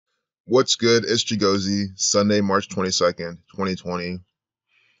What's good? It's Chigozie, Sunday, March 22nd, 2020.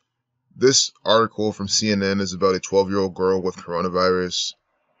 This article from CNN is about a 12-year-old girl with coronavirus.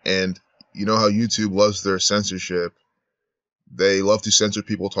 And you know how YouTube loves their censorship. They love to censor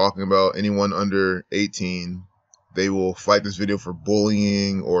people talking about anyone under 18. They will flag this video for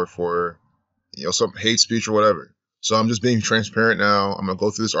bullying or for, some hate speech or whatever. So I'm just being transparent now. I'm going to go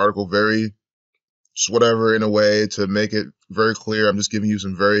through this article in a way to make it very clear. I'm just giving you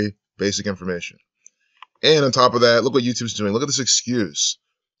some very basic information. And on top of that, look what YouTube's doing. Look at this excuse.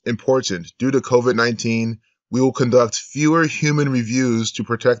 Important. Due to COVID-19, we will conduct fewer human reviews to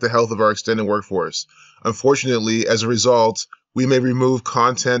protect the health of our extended workforce. Unfortunately, as a result, we may remove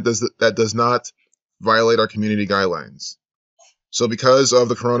content that does not violate our community guidelines. So because of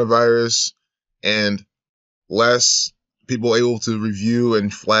the coronavirus and less people able to review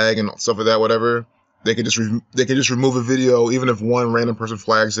and flag and stuff like that, whatever, they can just remove a video even if one random person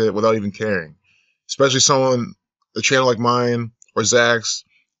flags it without even caring. Especially a channel like mine or Zach's,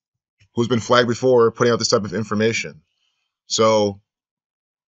 who's been flagged before, putting out this type of information. So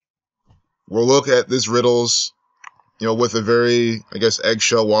we'll look at this riddles, with a very,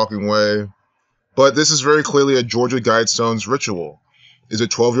 eggshell walking way. But this is very clearly a Georgia Guidestones ritual. Is a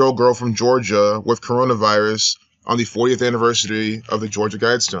 12-year-old girl from Georgia with coronavirus on the 40th anniversary of the Georgia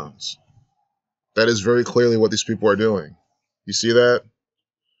Guidestones. That is very clearly what these people are doing. You see that?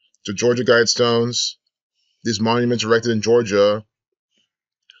 The Georgia Guidestones, these monuments erected in Georgia.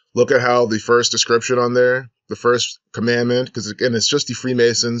 Look at how the first description on there, the first commandment, because again, it's just the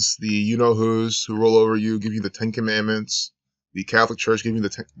Freemasons, the you-know-who's who roll over you, give you the 10 Commandments. The Catholic Church giving you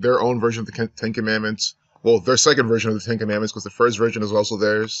their own version of the 10 Commandments. Well, their second version of the 10 Commandments, because the first version is also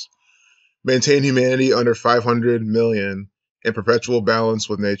theirs. Maintain humanity under 500 million in perpetual balance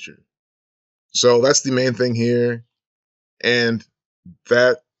with nature. So that's the main thing here. And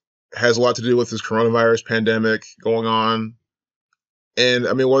that has a lot to do with this coronavirus pandemic going on. And,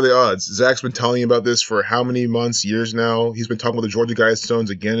 what are the odds? Zach's been telling you about this for how many months, years now? He's been talking about the Georgia Guidestones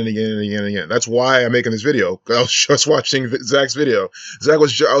again and again and again and again. That's why I'm making this video. I was just watching Zach's video. I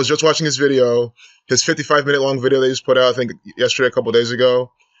was just watching his video, his 55-minute long video that he just put out, I think, yesterday, a couple of days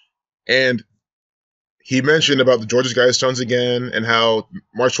ago. And he mentioned about the Georgia Guidestones again and how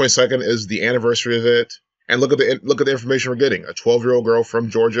March 22nd is the anniversary of it. And look at the information we're getting. A 12-year-old girl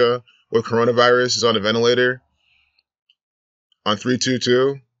from Georgia with coronavirus is on a ventilator on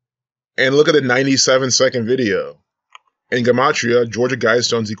 322. And look at the 97-second video. In gematria, Georgia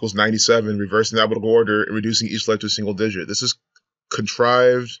Guidestones equals 97, reversing the alphabetical order and reducing each letter to a single digit. This is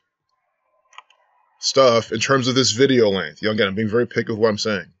contrived stuff in terms of this video length. Again, I'm being very picky with what I'm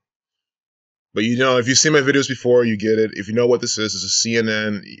saying. But if you've seen my videos before, you get it. If you know what this is, it's a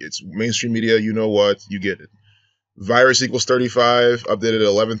CNN, it's mainstream media, you know what, you get it. Virus equals 35, updated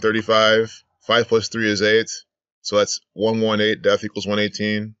at 1135. 5 plus 3 is 8. So that's 118, death equals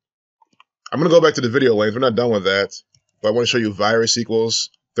 118. I'm going to go back to the video length. We're not done with that. But I want to show you virus equals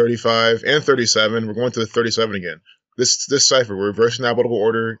 35 and 37. We're going to the 37 again. This cipher, we're reversing the alphabetical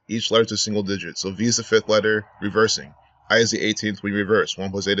order, each letter to a single digit. So V is the 5th letter, reversing. I is the 18th, we reverse.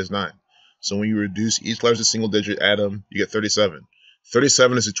 1 plus 8 is 9. So when you reduce each letter to a single digit, add them, you get 37.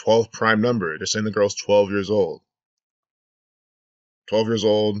 37 is a 12th prime number. They're saying the girl's 12 years old. 12 years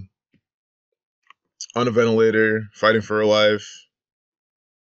old. On a ventilator, fighting for her life.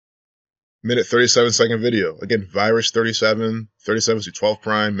 Minute 37-second video. Again, virus 37. 37 is the 12th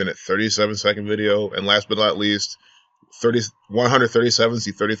prime. Minute 37-second video. And last but not least, 137 is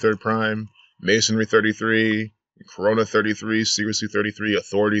the 33rd prime. Masonry 33. Corona 33. Secrecy 33.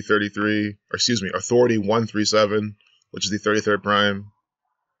 Authority 33. Authority 137, which is the 33rd prime.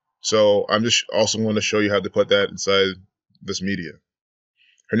 So I'm just also going to show you how to put that inside this media.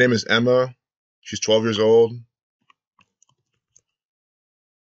 Her name is Emma. She's 12 years old.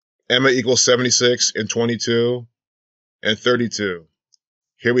 Emma equals 76 and 22 and 32.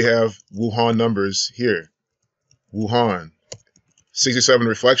 Here we have Wuhan numbers here. Wuhan. 67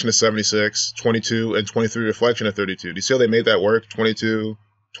 reflection is 76, 22, and 23 reflection of 32. Do you see how they made that work? 22,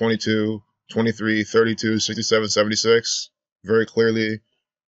 22, 23, 32, 67, 76. Very clearly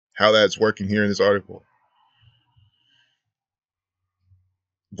how that's working here in this article.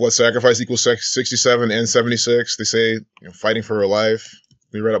 Blood sacrifice equals 67 and 76. They say, fighting for her life.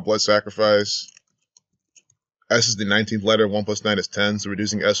 We read up blood sacrifice. S is the 19th letter. 1 plus 9 is 10. So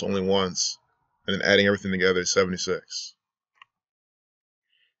reducing S only once. And then adding everything together is 76.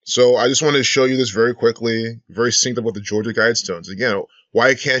 So I just wanted to show you this very quickly. Very synced up with the Georgia Guidestones. Again,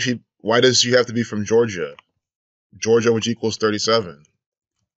 why does she have to be from Georgia? Georgia, which equals 37.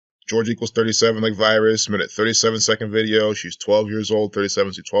 George equals 37 like virus, minute 37-second video. She's 12 years old,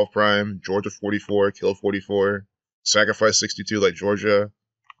 37 to 12 prime. Georgia 44, kill 44. Sacrifice 62 like Georgia.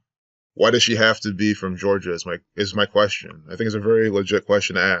 Why does she have to be from Georgia is my question. I think it's a very legit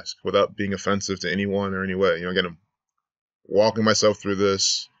question to ask without being offensive to anyone or any way. You know, again, I'm walking myself through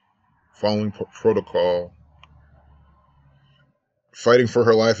this, following protocol. Fighting for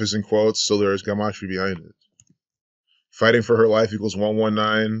her life is in quotes, so there is gematria behind it. Fighting for her life equals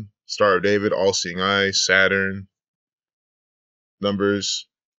 119, Star of David, All-Seeing Eye, Saturn. Numbers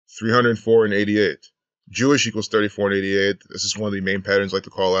 304 and 88. Jewish equals 34 and 88. This is one of the main patterns I like to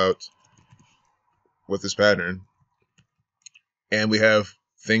call out with this pattern. And we have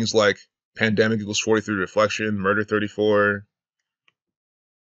things like pandemic equals 43 reflection, murder 34.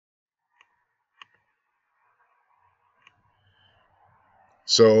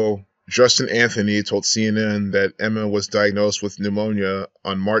 So Justin Anthony told CNN that Emma was diagnosed with pneumonia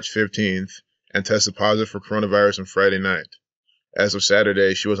on March 15th and tested positive for coronavirus on Friday night. As of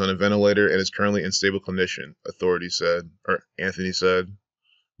Saturday, she was on a ventilator and is currently in stable condition, authorities said, or Anthony said.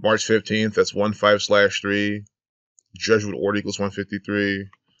 March 15th, that's 15/3. Jesuit order equals 153.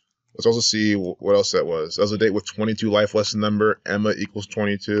 Let's also see what else that was. That was a date with 22 life lesson number. Emma equals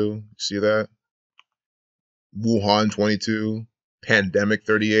 22. See that? Wuhan 22. Pandemic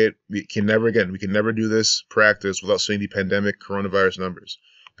 38. We can never do this practice without seeing the pandemic coronavirus numbers.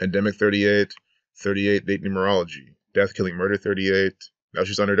 Pandemic 38, 38 date numerology. Death, killing, murder 38. Now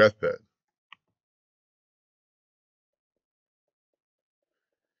she's on her deathbed.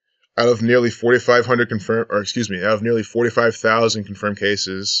 Out of nearly 4,500 out of nearly 45,000 confirmed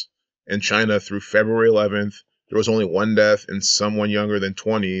cases in China through February 11th, there was only one death in someone younger than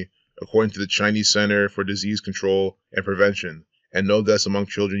 20, according to the Chinese Center for Disease Control and Prevention, and no deaths among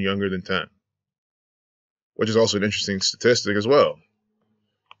children younger than 10. Which is also an interesting statistic as well.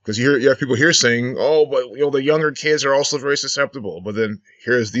 Because you have people here saying, oh, but the younger kids are also very susceptible. But then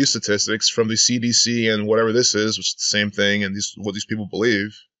here's these statistics from the CDC and whatever this is, which is the same thing, and what these people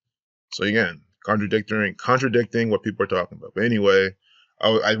believe. So again, contradicting what people are talking about. But anyway,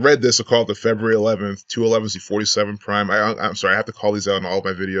 I read this. I call it the February 11th, 211s to 47 prime. I'm sorry, I have to call these out in all of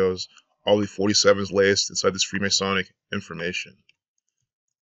my videos. All the 47s laced inside this Freemasonic information.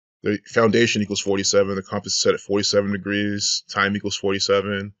 The foundation equals 47. The compass is set at 47 degrees. Time equals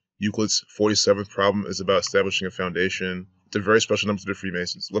 47. Euclid's 47th problem is about establishing a foundation. It's a very special number to the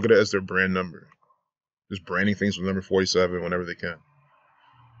Freemasons. Look at it as their brand number. Just branding things with number 47 whenever they can.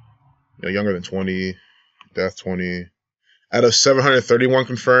 Younger than 20, death 20. Out of 731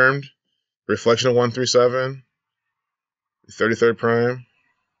 confirmed, reflection of 137, 33rd prime.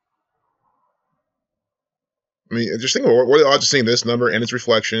 I mean, just think about what are the odds of seeing this number and its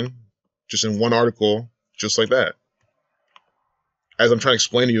reflection just in one article, just like that. As I'm trying to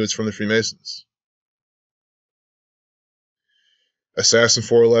explain to you, it's from the Freemasons. Assassin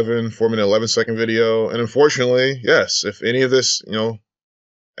 411, 4-minute 11-second video. And unfortunately, yes, if any of this,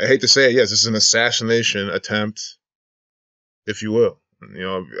 I hate to say it, yes, this is an assassination attempt, if you will. I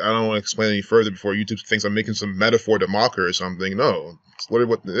don't want to explain any further before YouTube thinks I'm making some metaphor to mock her or something. No, it's literally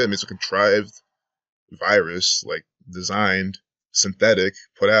what it is. It's a contrived virus, like designed, synthetic,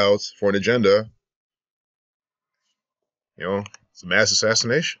 put out for an agenda. It's a mass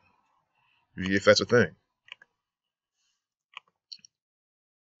assassination, if that's a thing.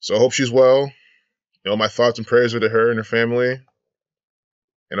 So I hope she's well. My thoughts and prayers are to her and her family.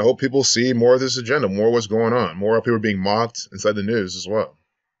 And I hope people see more of this agenda, more of what's going on, more of people being mocked inside the news as well.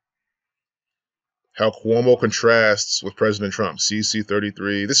 How Cuomo contrasts with President Trump,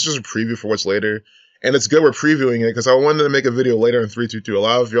 CC33. This is just a preview for what's later. And it's good we're previewing it because I wanted to make a video later on 322. A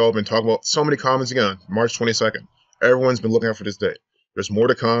lot of y'all have been talking about so many comments again, March 22nd. Everyone's been looking out for this date. There's more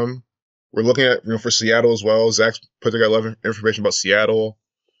to come. We're looking at, for Seattle as well. Zach's put together a lot of information about Seattle.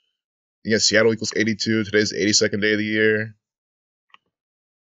 Again, Seattle equals 82. Today's the 82nd day of the year.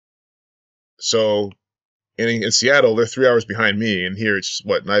 So in Seattle, they're 3 hours behind me. And here it's,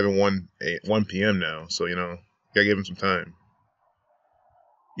 not even 1 p.m. now. So, gotta give them some time.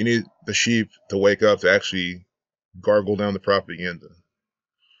 You need the sheep to wake up to actually gargle down the propaganda.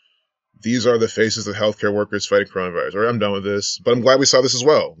 These are the faces of healthcare workers fighting coronavirus. All right, I'm done with this. But I'm glad we saw this as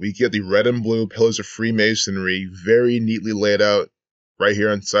well. We get the red and blue pillars of Freemasonry very neatly laid out right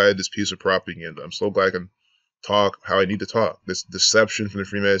here inside this piece of propaganda. I'm so glad I can talk how I need to talk. This deception from the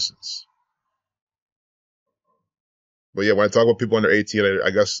Freemasons. But yeah, when I talk about people under 18,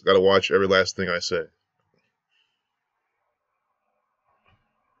 I guess got to watch every last thing I say.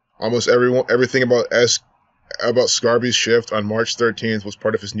 Almost everything about Scarby's shift on March 13th was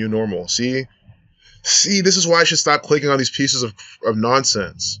part of his new normal. See, this is why I should stop clicking on these pieces of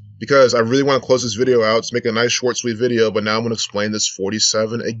nonsense. because I really want to close this video out. Let's make a nice short, sweet video, but now I'm going to explain this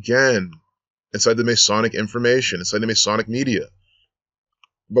 47 again inside the Masonic information, inside the Masonic media.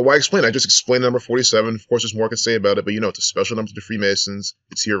 But why explain? I just explained number 47. Of course, there's more I can say about it, but you know, it's a special number to the Freemasons.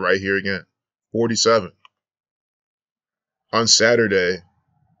 It's here, right here again. 47. On Saturday,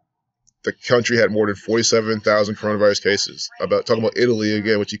 the country had more than 47,000 coronavirus cases. Talking about Italy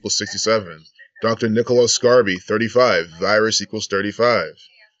again, which equals 67. Dr. Niccolo Sgarbi, 35. Virus equals 35.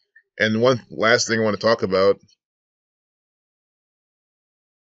 And one last thing I want to talk about.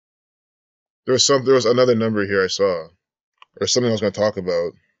 There was another number here I saw. Or something I was going to talk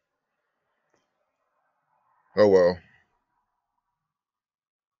about. Oh, well.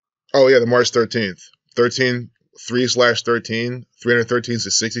 Oh, yeah, the March 13th. 3/13. 313 is the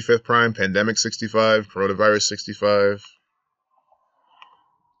 65th prime. Pandemic 65. Coronavirus 65.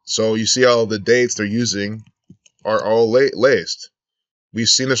 So you see how the dates they're using are all laced. We've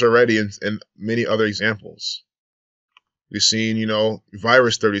seen this already in many other examples. We've seen, you know,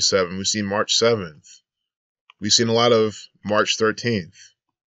 virus 37. We've seen March 7th. We've seen a lot of March 13th.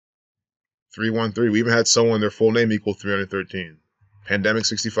 313. We even had someone, their full name equal 313. Pandemic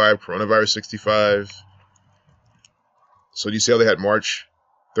 65, coronavirus 65. So do you see how they had March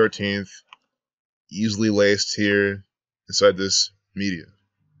 13th easily laced here inside this media?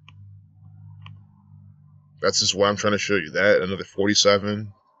 That's just what I'm trying to show you. That, another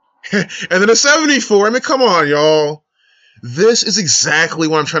 47. And then a 74. I mean, come on, y'all. This is exactly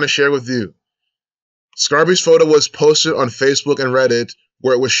what I'm trying to share with you. Sgarbi's photo was posted on Facebook and Reddit,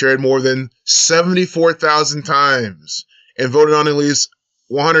 where it was shared more than 74,000 times and voted on at least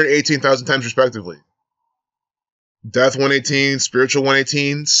 118,000 times respectively. Death 118, spiritual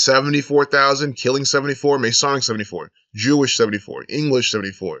 118, 74,000, killing 74, Masonic 74, Jewish 74, English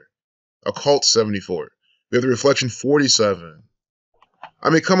 74, occult 74. We have the reflection 47. I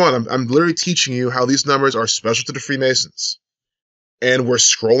mean, come on, I'm literally teaching you how these numbers are special to the Freemasons. And we're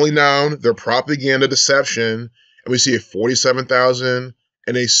scrolling down their propaganda deception, and we see a 47,000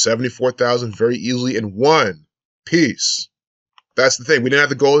 and a 74,000 very easily in one piece. That's the thing. We didn't have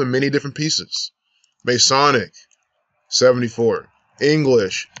to go in many different pieces. Masonic, 74.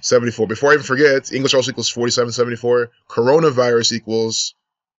 English, 74. Before I even forget, English also equals 4774. Coronavirus equals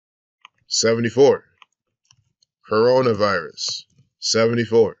 74. Coronavirus,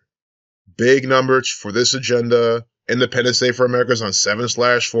 74. Big number for this agenda. Independence Day for America is on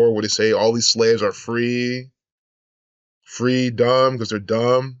 7/4, where they say all these slaves are free. Dumb, because they're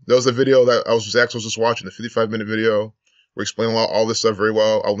dumb. That was the video that I was just watching, the 55-minute video. We're explaining all this stuff very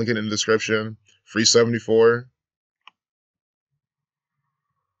well. I'll link it in the description. Free 74.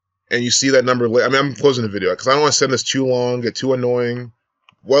 And you see that number. I mean, I'm closing the video because I don't want to send this too long, get too annoying.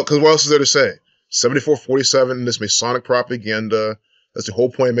 Well, because what else is there to say? 7447 in this Masonic propaganda. That's the whole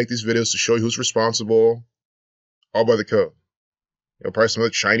point of make these videos, to show you who's responsible. All by the code. Probably some other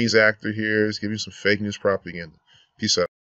Chinese actor here is giving you some fake news propaganda. Peace out.